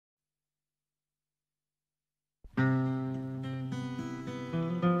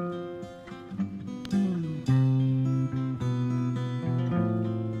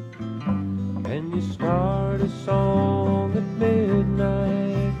song at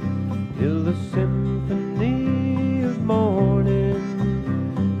midnight till the symphony of morning?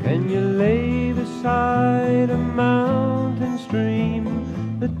 Can you lay beside a mountain stream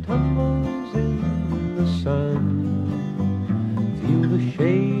that tumbles in the sun? Feel the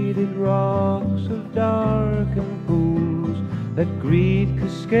shaded rocks of darkened pools that greet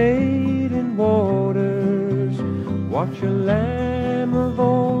cascading waters. Watch a lamb of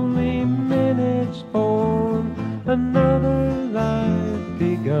only minutes born, another life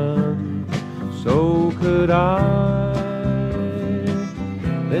begun. So could I.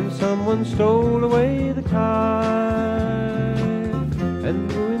 Then someone stole away the tide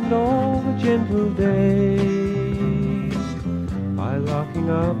and ruined all the gentle days by locking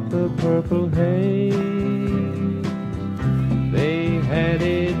up the purple haze. They had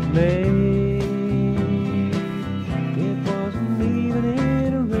it made. It wasn't even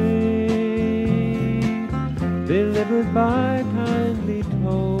in a raid, delivered by kindly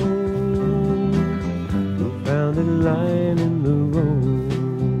toad who found it lying in the road.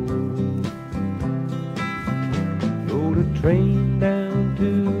 Rode a train down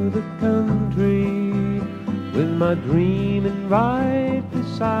to the country with my dreaming right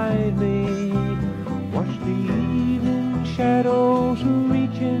beside me. Watch the evening shadows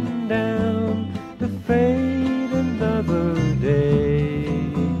reaching down to fade another day.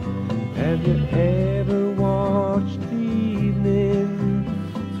 Have you ever watched the evening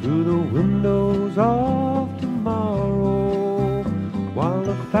through the windows of tomorrow, while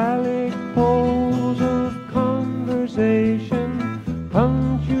the phallic poles of conversation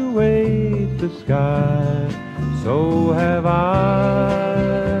punctuate the sky? So have I,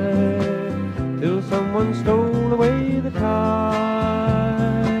 till someone stole away the tide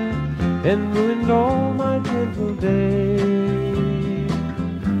and ruined all my gentle days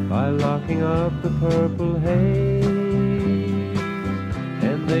by locking up the purple haze.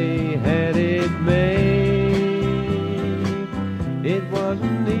 And they had it made. It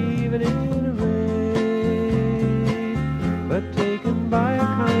wasn't even in a raid, but taken by a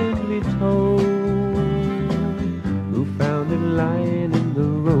kindly toad who found it lying in the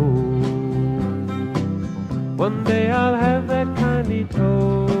road. One day I'll have